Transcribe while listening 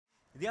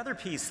The other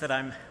piece that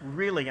I'm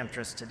really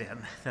interested in,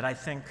 that I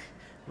think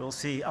we'll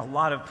see a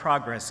lot of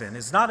progress in,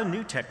 is not a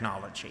new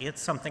technology.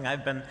 It's something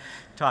I've been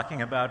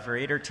talking about for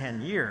 8 or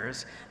 10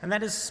 years, and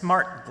that is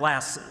smart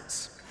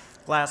glasses.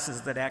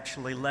 Glasses that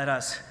actually let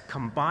us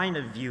combine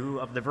a view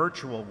of the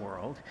virtual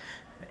world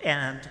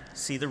and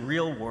see the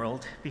real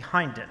world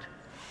behind it.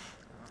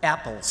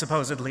 Apple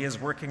supposedly is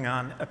working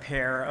on a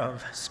pair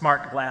of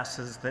smart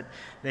glasses that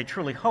they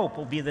truly hope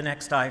will be the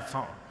next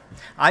iPhone.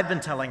 I've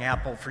been telling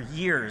Apple for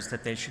years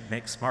that they should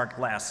make smart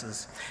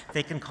glasses.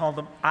 They can call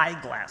them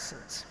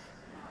eyeglasses.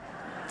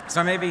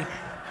 So maybe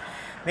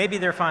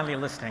they're finally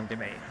listening to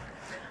me.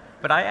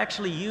 But I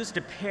actually used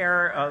a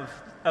pair of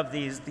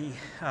these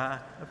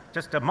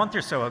just a month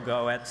or so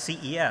ago at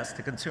CES,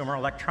 the Consumer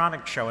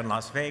Electronics Show in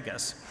Las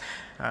Vegas.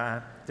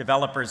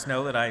 Developers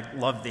know that I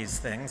love these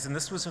things, and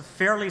this was a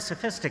fairly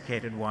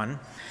sophisticated one.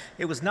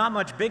 It was not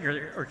much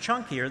bigger or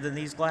chunkier than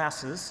these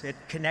glasses. It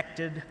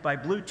connected by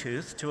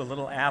Bluetooth to a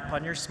little app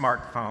on your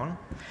smartphone.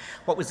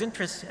 What was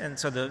interesting, and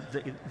so the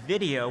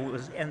video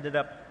ended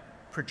up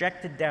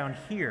projected down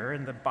here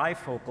in the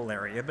bifocal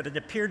area, but it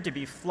appeared to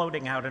be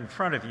floating out in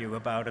front of you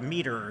about a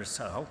meter or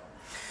so.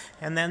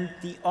 And then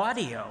the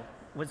audio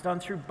was done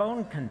through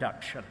bone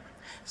conduction.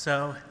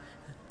 So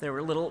there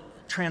were little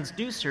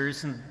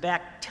transducers in the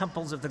back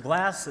temples of the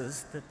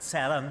glasses that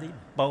sat on the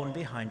bone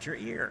behind your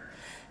ear.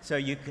 So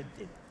you could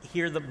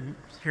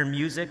hear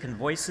music and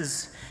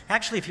voices.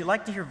 Actually, if you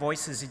like to hear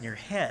voices in your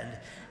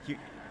head,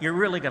 you're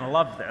really going to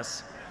love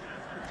this.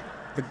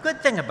 The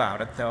good thing about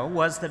it, though,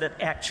 was that it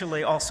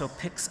actually also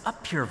picks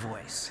up your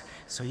voice,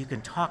 so you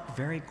can talk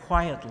very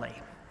quietly.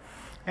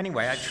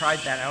 Anyway, I tried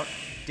that out,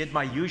 did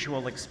my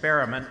usual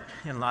experiment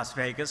in Las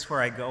Vegas,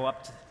 where I go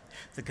up to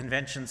the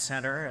convention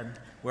center and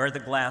wear the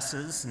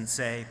glasses and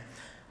say,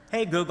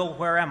 "Hey, Google,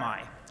 where am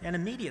I?" And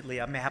immediately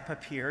a map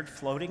appeared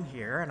floating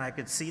here, and I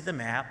could see the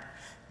map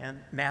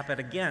and map it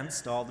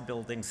against all the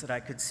buildings that I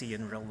could see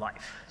in real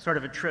life. Sort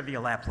of a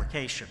trivial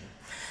application.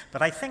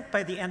 But I think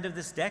by the end of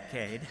this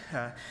decade,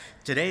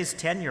 today's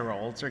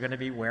 10-year-olds are going to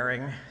be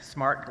wearing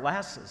smart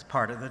glasses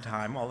part of the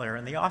time while they're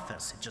in the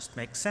office. It just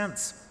makes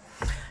sense.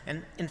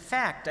 And in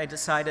fact, I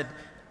decided,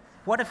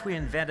 what if we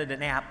invented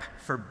an app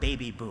for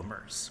baby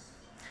boomers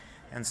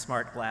and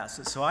smart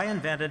glasses? So I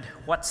invented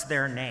What's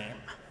Their Name?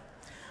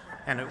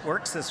 And it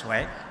works this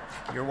way.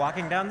 You're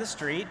walking down the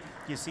street,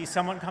 you see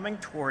someone coming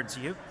towards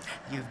you,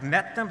 you've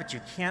met them, but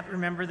you can't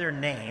remember their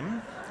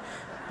name,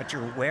 but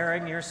you're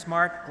wearing your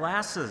smart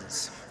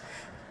glasses.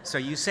 So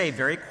you say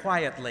very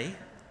quietly,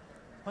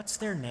 "What's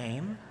their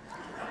name?"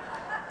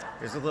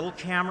 There's a little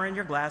camera in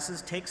your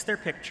glasses, takes their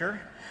picture,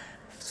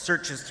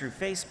 searches through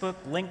Facebook,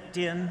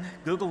 LinkedIn,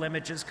 Google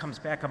Images, comes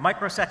back a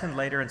microsecond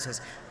later and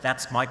says,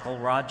 "That's Michael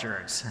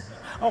Rogers."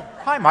 "Oh,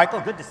 hi,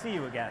 Michael, good to see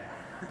you again."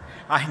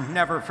 I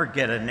never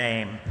forget a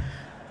name.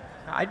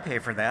 I'd pay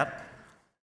for that.